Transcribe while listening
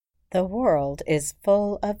The world is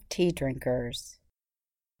full of tea drinkers.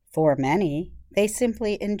 For many, they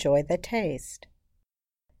simply enjoy the taste.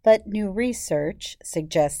 But new research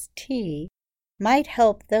suggests tea might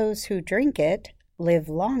help those who drink it live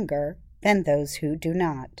longer than those who do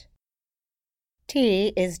not.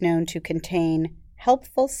 Tea is known to contain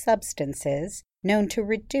helpful substances known to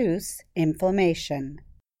reduce inflammation.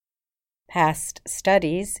 Past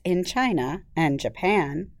studies in China and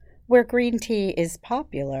Japan, where green tea is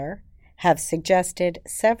popular, have suggested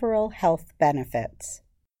several health benefits.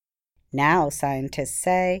 Now scientists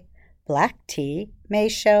say black tea may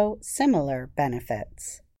show similar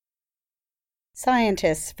benefits.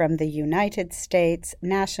 Scientists from the United States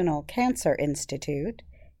National Cancer Institute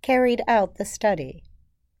carried out the study.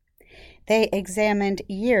 They examined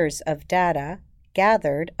years of data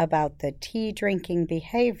gathered about the tea drinking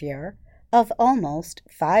behavior of almost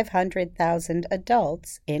 500,000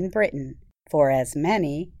 adults in Britain for as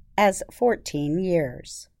many as 14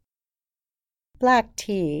 years. Black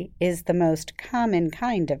tea is the most common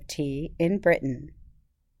kind of tea in Britain.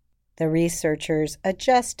 The researchers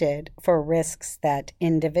adjusted for risks that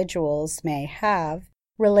individuals may have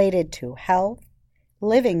related to health,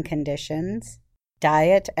 living conditions,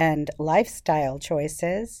 diet and lifestyle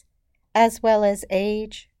choices, as well as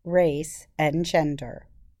age, race, and gender.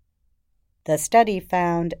 The study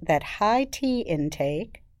found that high tea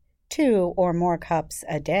intake, 2 or more cups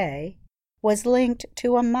a day, was linked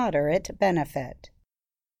to a moderate benefit,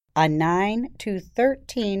 a 9 to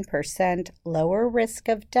 13% lower risk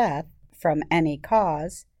of death from any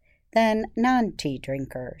cause than non-tea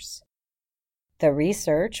drinkers. The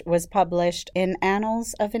research was published in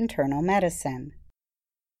Annals of Internal Medicine.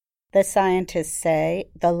 The scientists say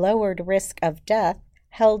the lowered risk of death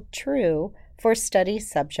held true for study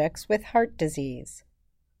subjects with heart disease.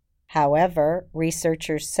 However,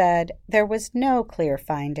 researchers said there was no clear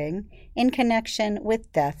finding in connection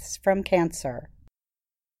with deaths from cancer.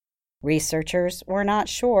 Researchers were not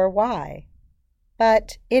sure why,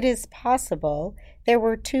 but it is possible there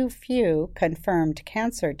were too few confirmed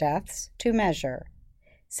cancer deaths to measure,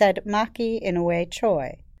 said Maki Inoue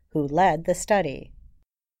Choi, who led the study.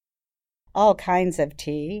 All kinds of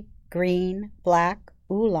tea, green, black,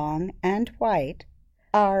 oolong, and white,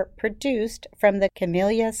 are produced from the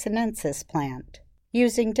Camellia sinensis plant,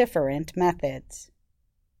 using different methods.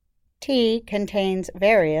 Tea contains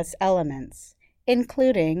various elements,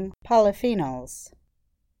 including polyphenols.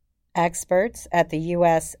 Experts at the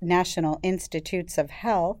U.S. National Institutes of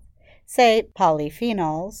Health say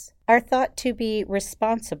polyphenols are thought to be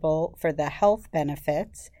responsible for the health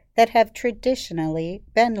benefits that have traditionally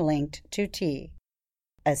been linked to tea,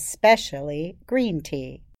 especially green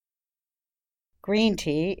tea. Green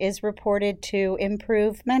tea is reported to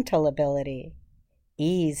improve mental ability,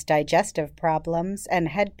 ease digestive problems and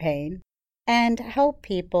head pain, and help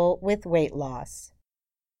people with weight loss.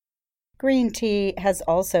 Green tea has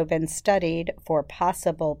also been studied for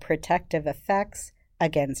possible protective effects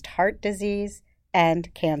against heart disease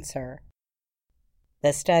and cancer.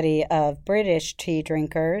 The study of British tea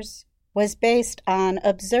drinkers was based on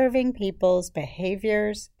observing people's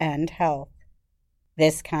behaviors and health.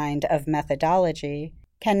 This kind of methodology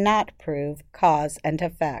cannot prove cause and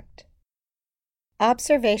effect.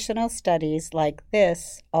 Observational studies like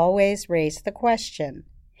this always raise the question,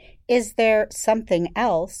 is there something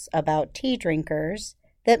else about tea drinkers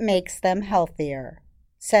that makes them healthier?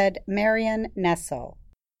 Said Marion Nessel.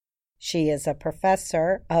 She is a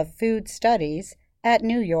professor of food studies at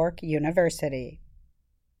New York University.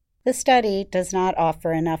 The study does not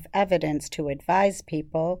offer enough evidence to advise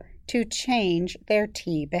people to change their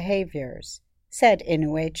tea behaviors, said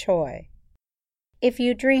Inoue Choi. If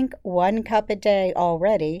you drink 1 cup a day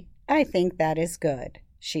already, I think that is good,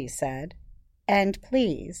 she said. And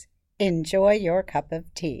please, enjoy your cup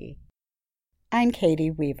of tea. I'm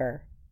Katie Weaver.